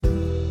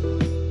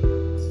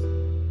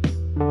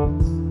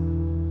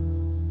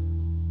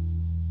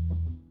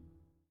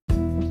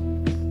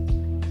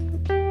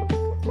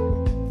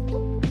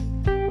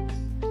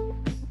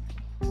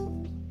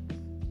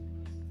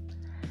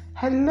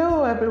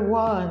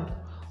everyone.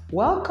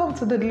 Welcome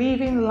to the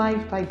Living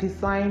Life by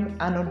Design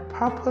and on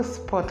Purpose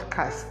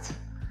podcast,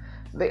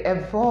 the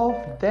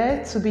Evolve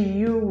There to Be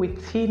You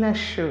with Tina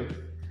show.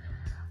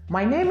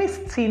 My name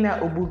is Tina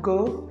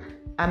Obugo,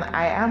 and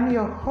I am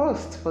your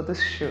host for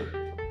this show.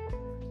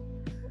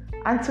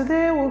 And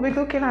today we'll be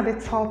looking at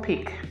the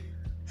topic,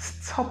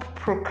 stop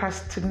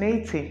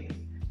procrastinating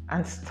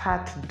and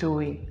start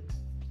doing.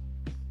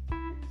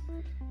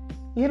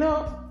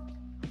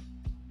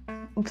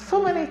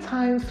 So many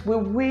times we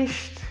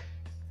wished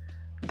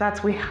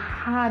that we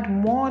had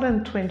more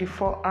than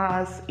 24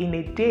 hours in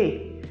a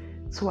day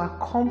to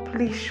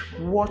accomplish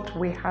what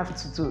we have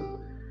to do.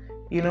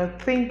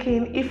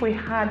 Thinking if we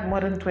had more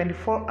than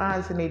 24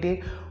 hours in a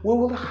day, we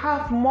will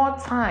have more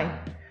time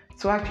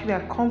to actually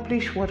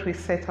accomplish what we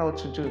set out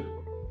to do.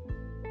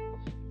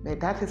 But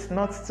that is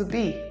not to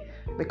be,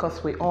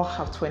 because we all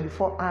have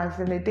 24 hours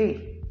in a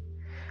day.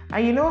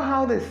 And you know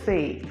how they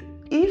say,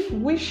 if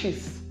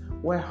wishes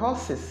were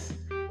horses,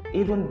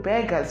 even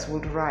beggars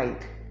would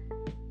ride.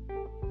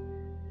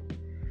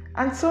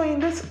 And so in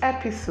this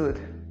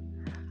episode,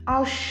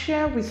 I'll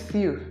share with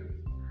you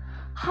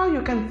how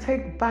you can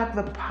take back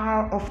the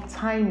power of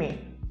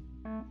timing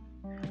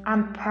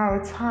and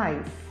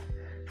prioritize,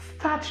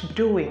 start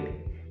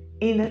doing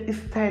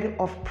instead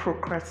of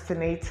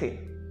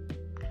procrastinating.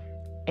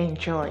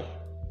 Enjoy.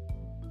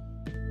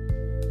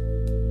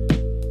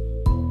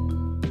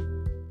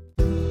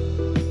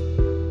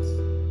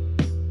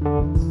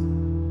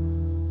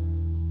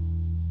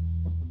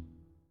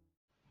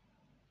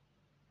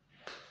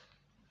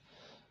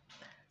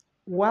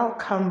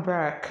 Welcome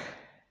back.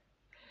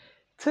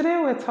 Today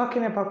we're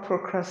talking about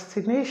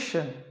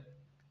procrastination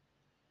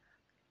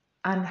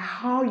and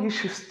how you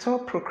should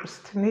stop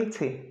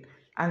procrastinating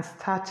and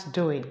start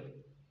doing.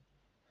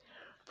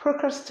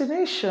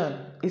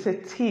 Procrastination is a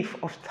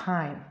thief of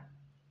time.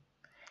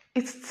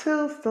 It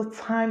steals the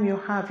time you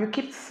have. You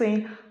keep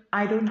saying,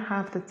 I don't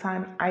have the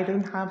time, I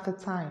don't have the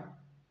time.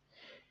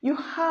 You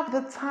have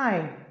the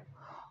time.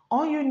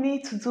 All you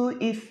need to do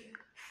is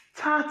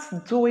start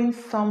doing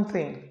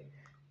something.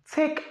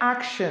 Take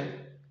action.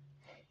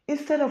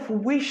 Instead of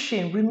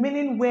wishing,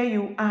 remaining where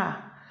you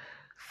are,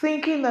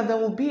 thinking that there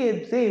will be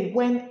a day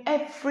when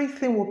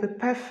everything will be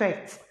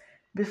perfect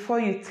before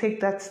you take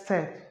that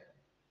step.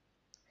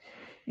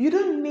 You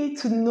don't need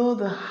to know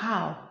the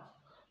how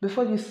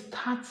before you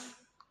start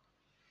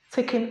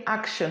taking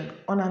action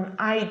on an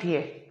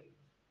idea.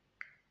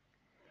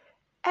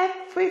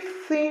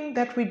 Everything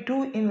that we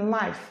do in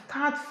life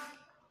starts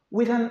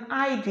with an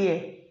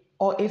idea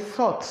or a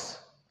thought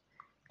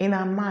in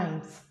our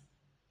minds.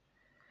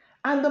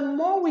 And the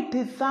more we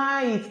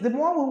desire it, the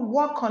more we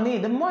work on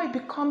it, the more it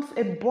becomes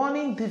a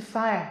burning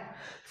desire,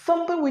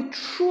 something we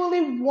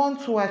truly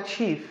want to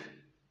achieve.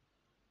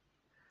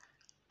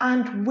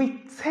 And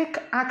we take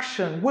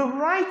action, we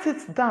write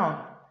it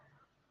down,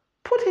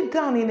 put it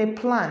down in a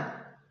plan,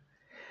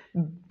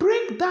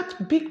 break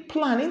that big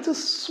plan into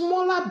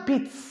smaller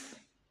bits,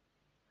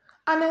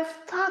 and then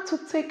start to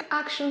take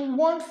action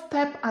one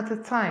step at a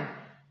time.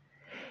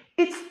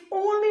 It's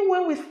only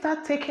when we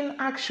start taking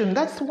action,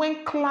 that's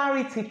when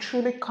clarity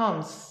truly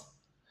comes.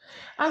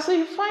 And so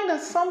you find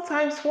that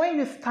sometimes when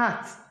you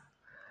start,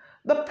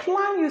 the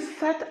plan you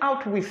set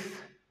out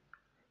with,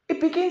 it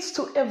begins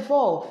to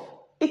evolve.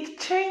 It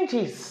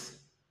changes.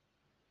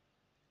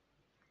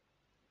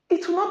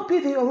 It will not be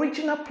the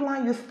original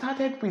plan you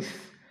started with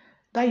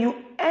that you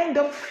end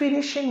up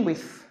finishing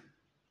with.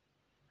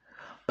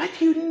 But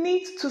you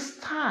need to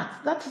start.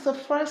 That is the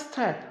first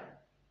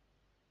step.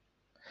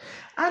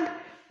 And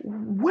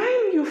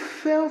when you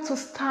fail to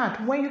start,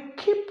 when you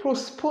keep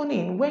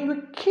postponing, when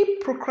you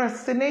keep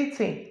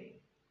procrastinating,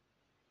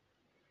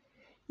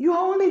 you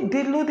are only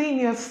deluding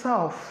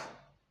yourself.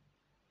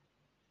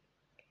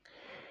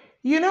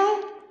 We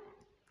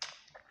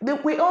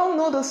all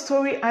know the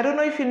story. I don't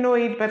know if you know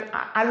it, but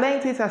I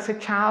learned it as a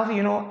child,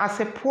 as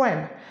a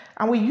poem.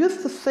 And we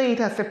used to say it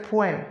as a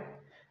poem.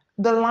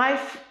 The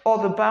life or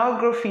the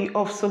biography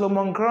of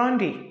Solomon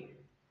Grundy.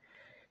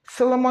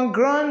 Solomon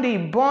Grundy,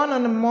 born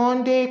on a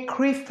Monday,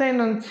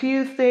 Christian on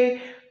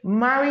Tuesday,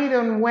 married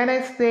on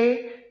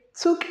Wednesday,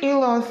 took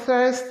ill on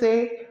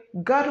Thursday,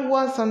 got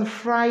worse on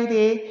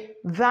Friday,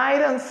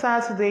 died on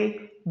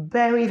Saturday,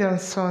 buried on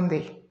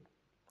Sunday.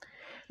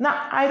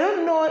 Now, I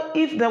don't know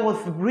if there was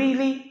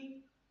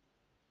really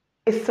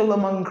a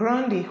Solomon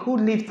Grundy who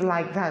lived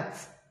like that.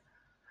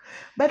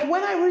 But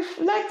when I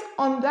reflect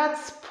on that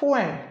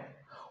poem,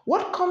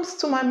 what comes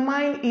to my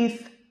mind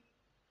is,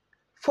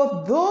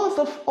 for those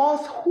of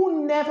us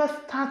who never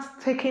start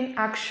taking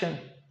action,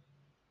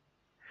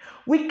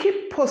 we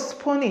keep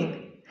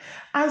postponing,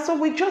 and so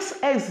we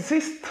just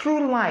exist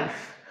through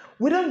life.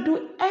 We don't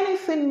do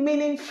anything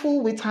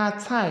meaningful with our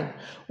time.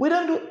 We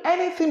don't do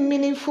anything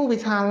meaningful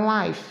with our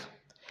life.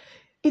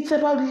 It's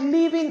about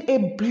living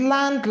a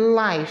bland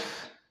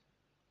life,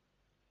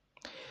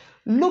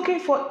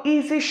 looking for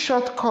easy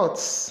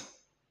shortcuts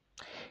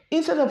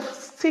instead of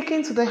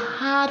sticking to the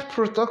hard,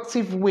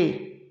 productive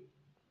way.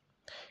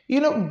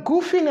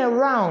 Goofing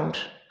around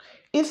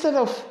instead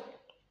of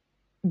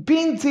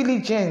being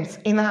diligent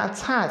in our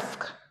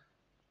task.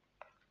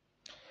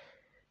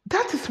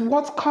 That is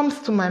what comes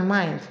to my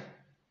mind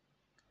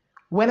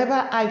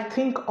whenever I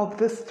think of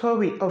this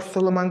story of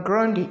Solomon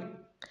Grundy.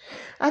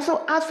 And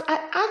so as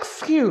I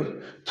ask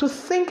you to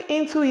think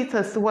into it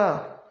as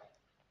well,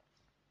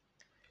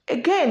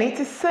 again, it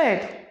is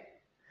said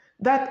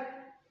that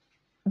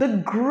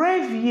the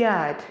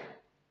graveyard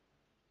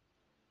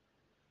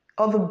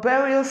or the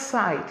burial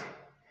site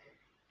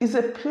is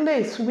a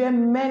place where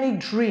many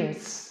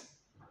dreams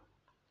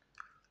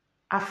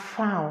are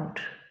found.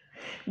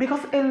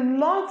 Because a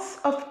lot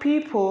of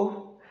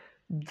people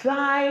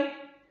die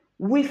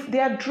with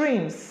their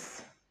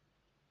dreams.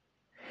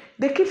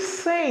 They keep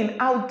saying,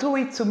 I'll do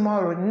it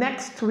tomorrow,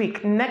 next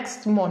week,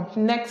 next month,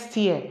 next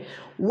year.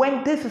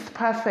 When this is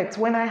perfect,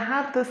 when I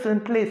have this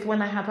in place,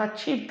 when I have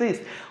achieved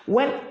this,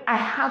 when I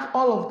have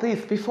all of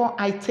this before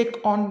I take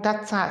on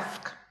that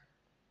task.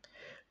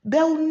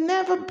 There will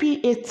never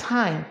be a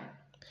time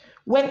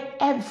when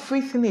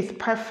everything is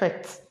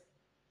perfect.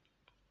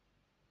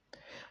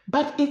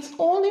 But it's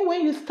only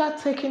when you start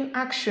taking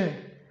action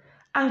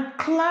and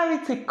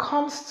clarity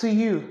comes to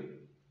you,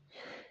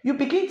 you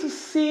begin to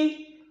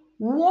see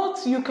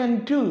what you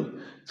can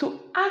do to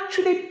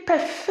actually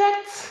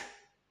perfect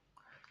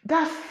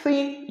that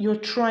thing you're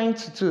trying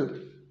to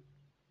do.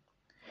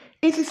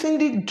 It is in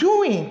the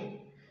doing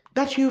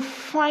that you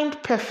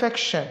find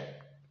perfection.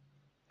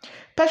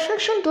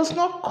 Perfection does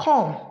not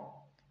come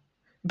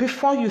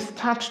before you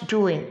start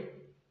doing.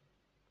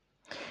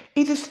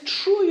 It is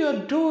through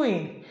your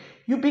doing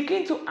you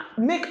begin to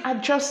make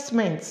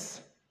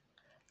adjustments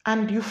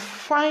and you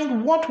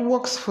find what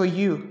works for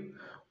you,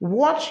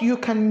 what you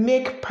can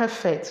make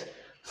perfect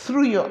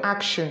through your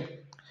action.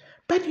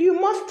 But you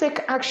must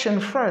take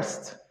action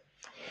first.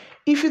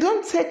 If you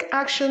don't take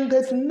action,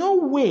 there's no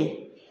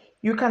way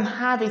you can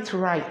have it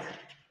right.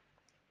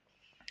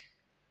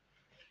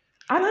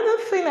 Another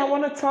thing I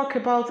want to talk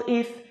about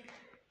is,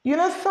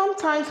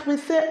 sometimes we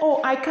say, oh,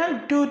 I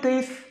can't do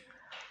this.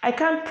 I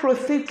can't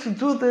proceed to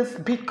do this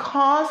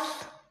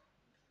because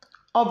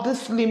of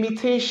this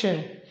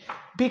limitation,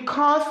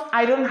 because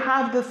I don't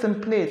have this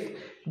in place,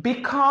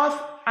 because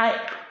I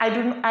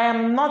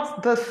am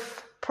not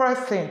this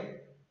person.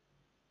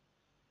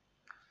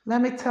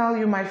 Let me tell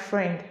you, my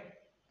friend,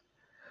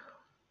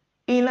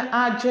 in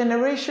our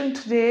generation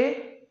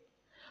today,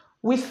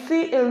 we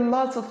see a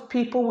lot of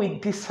people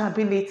with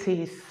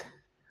disabilities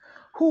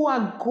who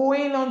are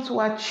going on to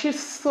achieve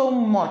so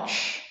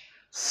much.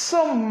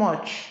 So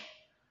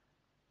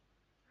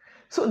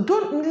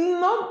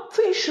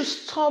nothing should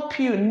stop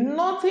you.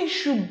 Nothing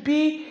should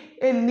be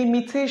a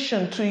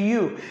limitation to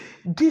you.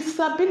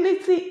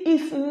 Disability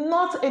is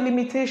not a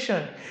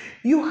limitation.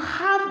 You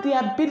have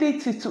the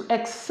ability to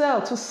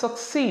excel, to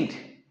succeed.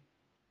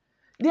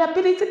 The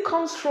ability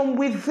comes from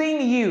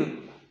within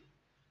you.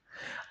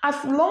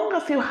 As long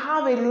as you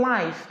have a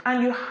life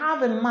and you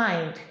have a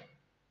mind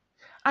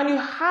and you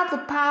have the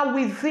power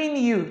within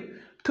you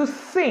to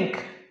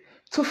think,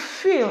 to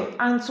feel,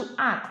 and to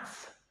act,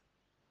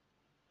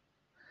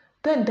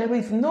 then there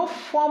is no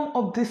form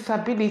of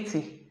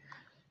disability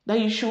that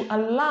you should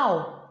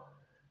allow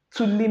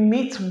to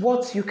limit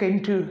what you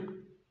can do.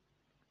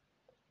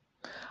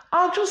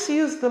 I'll just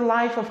use the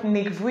life of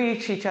Nick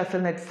Vujicic as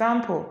an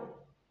example.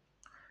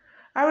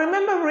 I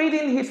remember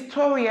reading his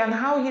story and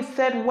how he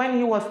said when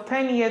he was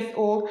 10 years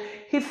old,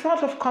 he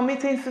thought of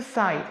committing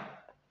suicide.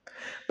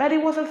 But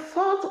it was a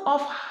thought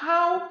of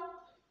how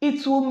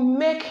it will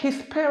make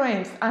his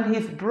parents and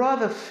his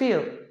brother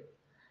feel.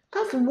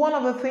 That's one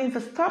of the things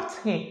that stopped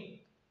him.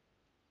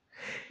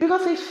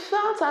 Because he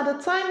felt at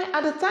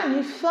the time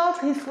he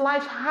felt his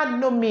life had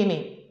no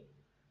meaning.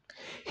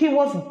 He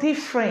was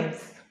different.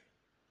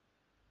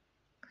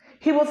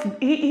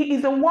 He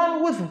is the one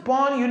who was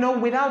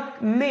born,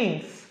 without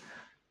limbs.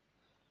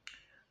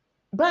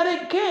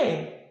 But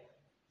again,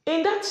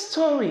 in that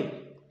story,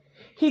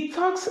 he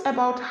talks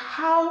about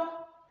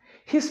how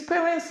his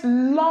parents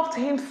loved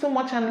him so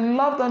much and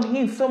loved on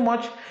him so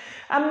much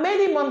and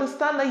made him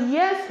understand that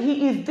yes,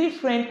 he is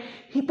different,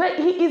 but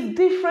he is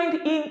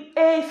different in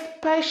a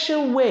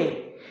special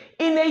way,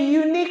 in a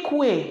unique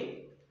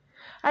way.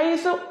 And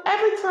so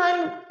every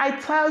time I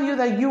tell you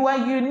that you are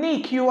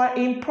unique, you are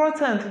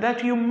important,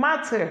 that you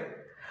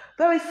matter,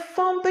 there is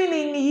something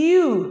in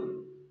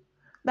you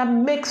that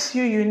makes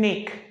you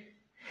unique.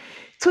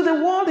 To the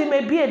world, it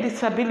may be a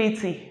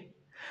disability,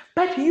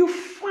 but you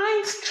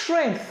find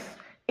strength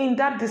in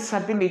that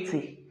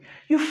disability.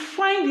 You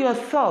find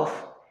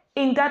yourself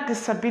in that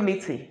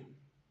disability.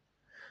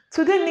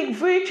 Today, Nick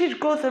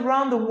Vujicic goes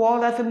around the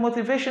world as a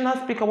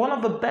motivational speaker, one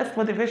of the best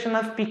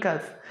motivational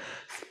speakers,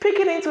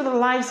 speaking into the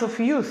lives of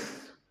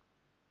youth.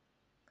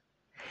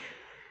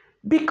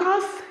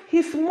 Because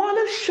his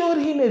mother showed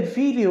him a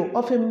video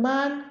of a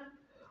man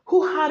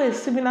who had a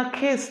similar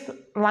case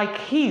like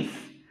his.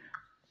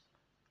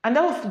 And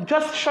that was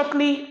just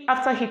shortly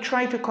after he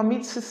tried to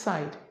commit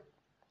suicide.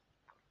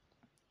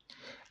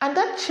 And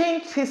that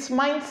changed his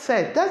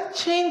mindset. That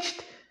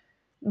changed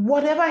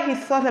whatever he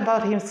thought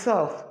about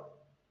himself.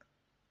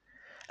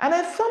 And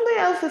then something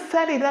else is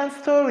said in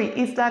that story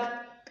is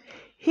that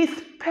his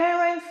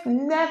parents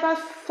never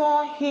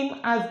saw him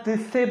as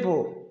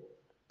disabled.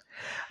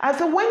 And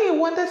so when he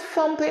wanted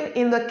something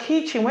in the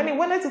kitchen, when he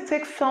wanted to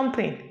take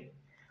something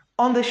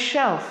on the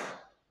shelf,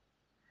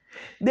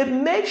 they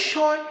made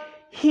sure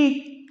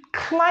he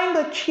climbed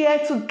the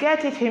chair to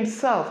get it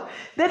himself.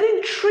 They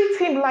didn't treat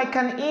him like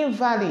an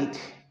invalid.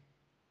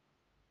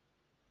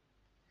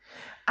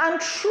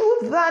 And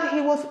through that,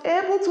 he was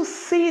able to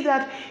see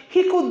that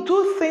he could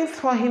do things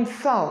for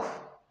himself.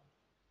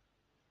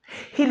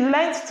 He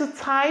learned to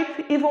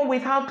type even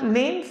without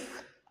limbs.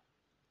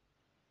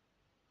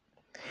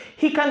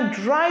 He can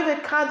drive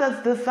a car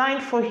that's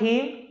designed for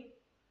him.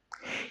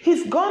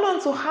 He's gone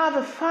on to have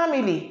a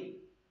family.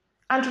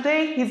 And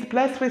today he's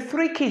blessed with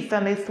 3 kids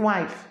and his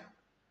wife.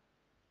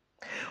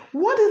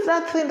 What is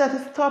that thing that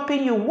is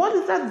stopping you? What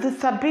is that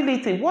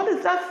disability? What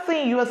is that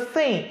thing you are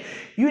saying?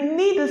 You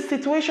need the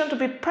situation to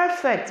be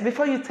perfect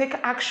before you take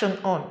action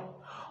on.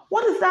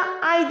 What is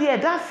that idea,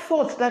 that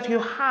thought that you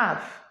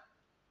have?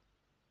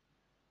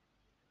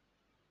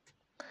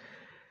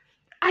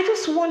 I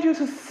just want you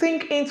to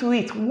think into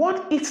it.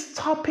 What is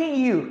stopping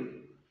you?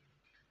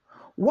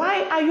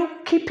 Why are you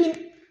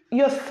keeping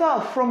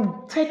yourself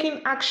from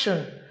taking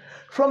action,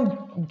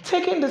 from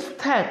taking the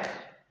step?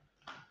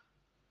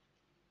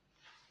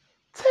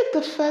 Take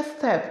the first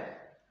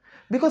step.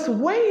 Because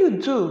when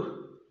you do,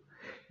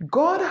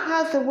 God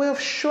has a way of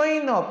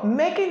showing up,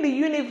 making the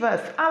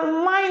universe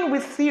align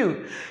with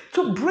you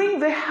to bring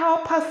the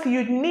helpers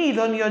you need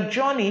on your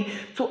journey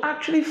to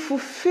actually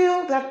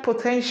fulfill that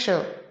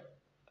potential.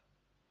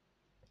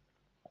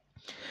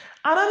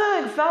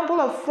 Another example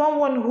of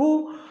someone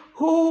who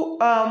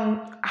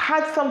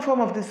had some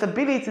form of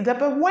disability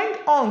but went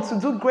on to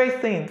do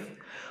great things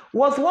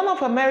was one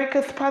of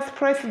America's past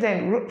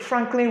president,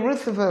 Franklin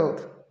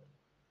Roosevelt.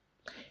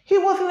 He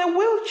was in a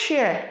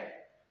wheelchair,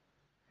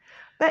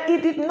 but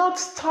it did not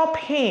stop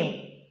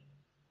him.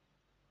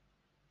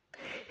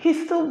 He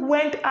still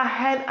went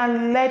ahead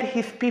and led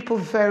his people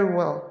very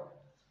well.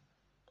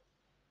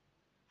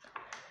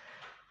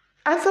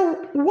 And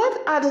so,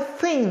 what are the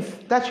things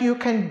that you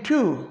can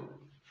do?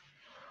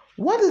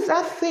 What is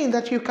that thing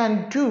that you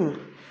can do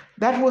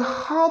that will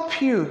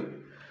help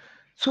you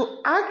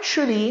to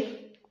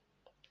actually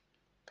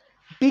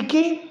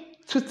begin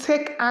to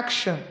take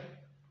action?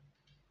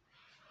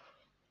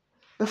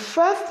 The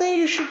first thing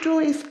you should do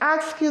is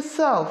ask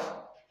yourself,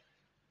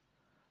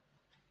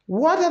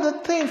 what are the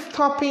things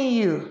stopping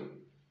you?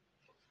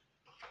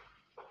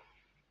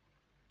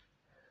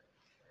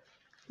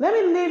 Let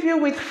me leave you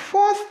with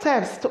 4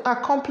 steps to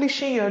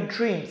accomplishing your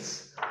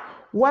dreams.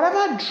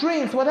 Whatever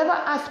dreams, whatever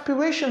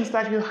aspirations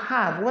that you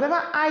have,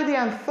 whatever idea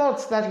and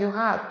thoughts that you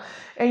have,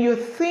 and you're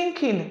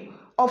thinking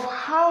of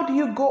how do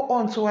you go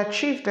on to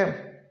achieve them.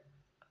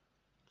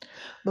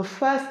 The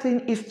first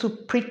thing is to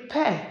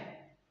prepare.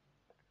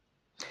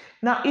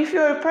 Now, if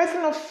you're a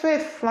person of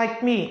faith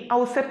like me, I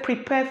would say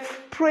prepare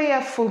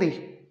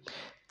prayerfully.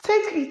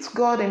 Take it to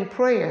God in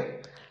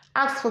prayer.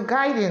 Ask for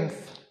guidance.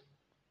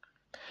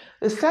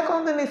 The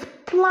second thing is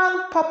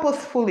plan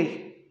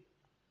purposefully.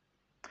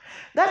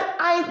 That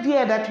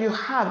idea that you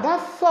have,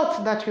 that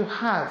thought that you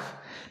have,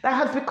 that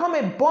has become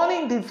a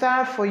burning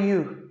desire for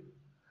you,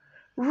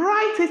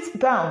 write it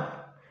down.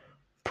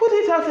 Put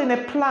it out in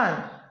a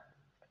plan.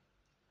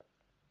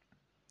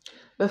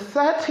 The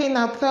third thing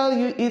I'll tell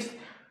you is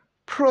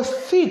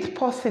proceed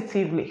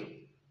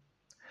positively.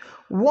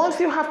 Once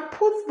you have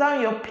put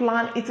down your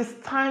plan, it is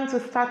time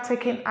to start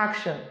taking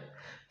action.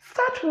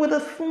 Start with the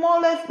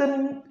smallest,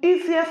 the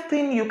easiest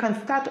thing you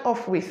can start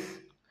off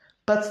with.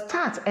 But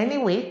start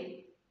anyway.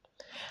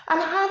 And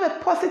have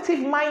a positive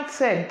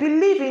mindset.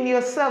 Believe in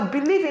yourself.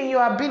 Believe in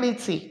your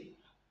ability.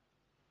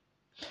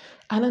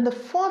 And then the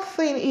fourth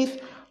thing is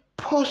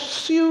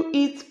pursue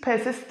it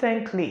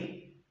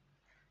persistently.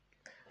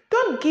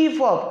 Don't give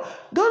up.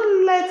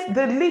 Don't let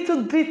the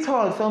little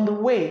detours on the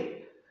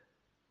way,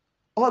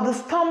 or the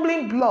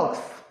stumbling blocks,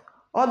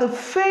 or the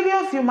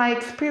failures you might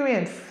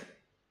experience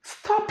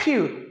stop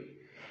you.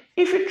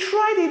 If you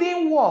tried, it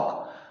didn't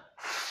work,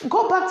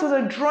 go back to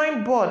the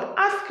drawing board.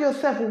 Ask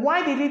yourself,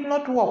 why did it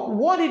not work?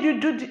 What did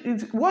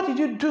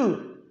you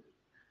do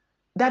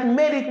that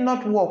made it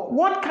not work?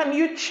 What can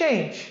you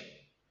change?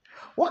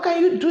 What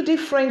can you do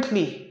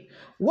differently?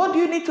 What do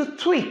you need to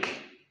tweak?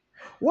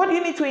 What do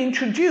you need to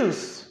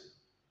introduce?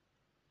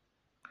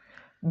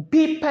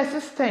 Be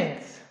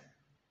persistent.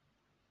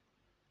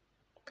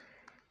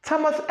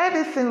 Thomas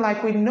Edison,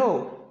 like we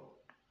know,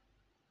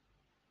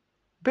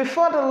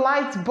 before the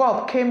light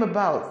bulb came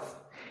about,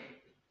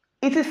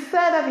 it is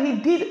said that he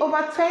did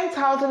over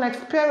 10,000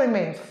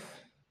 experiments.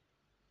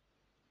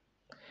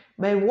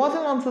 But it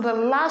wasn't until the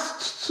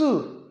last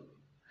 2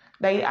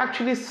 that he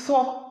actually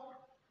saw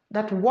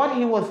that what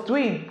he was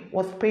doing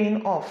was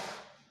paying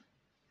off.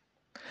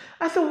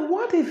 I said,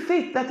 what is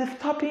it that is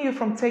stopping you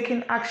from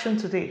taking action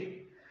today?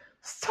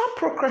 Stop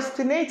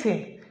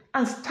procrastinating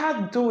and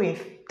start doing.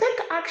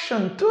 Take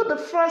action. Do the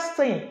first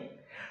thing.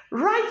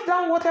 Write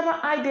down whatever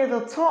ideas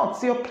or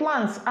thoughts your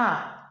plans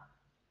are.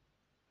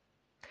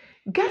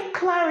 Get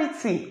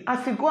clarity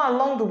as you go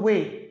along the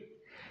way.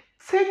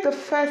 Take the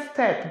first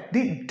step,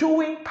 the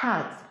doing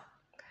part,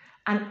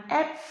 and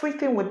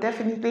everything will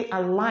definitely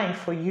align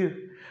for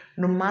you,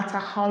 no matter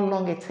how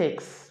long it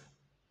takes.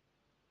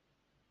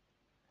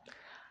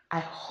 I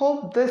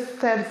hope this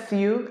serves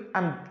you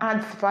and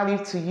adds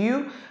value to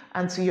you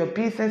and to your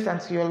business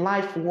and to your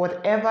life,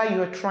 whatever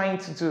you're trying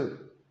to do.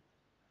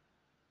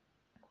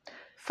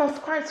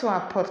 Subscribe to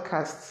our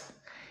podcast.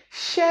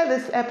 Share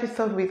this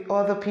episode with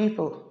other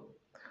people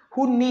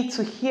who need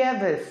to hear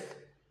this.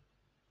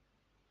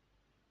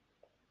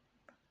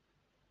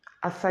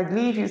 As I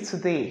leave you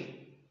today,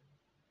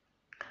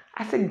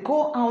 I say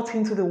go out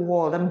into the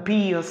world and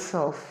be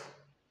yourself.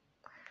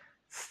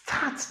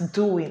 Start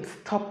doing,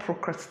 stop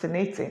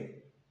procrastinating.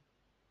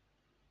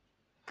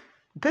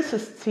 This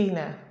is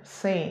Tina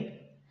saying,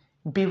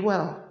 be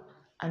well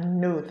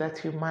and know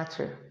that you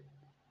matter.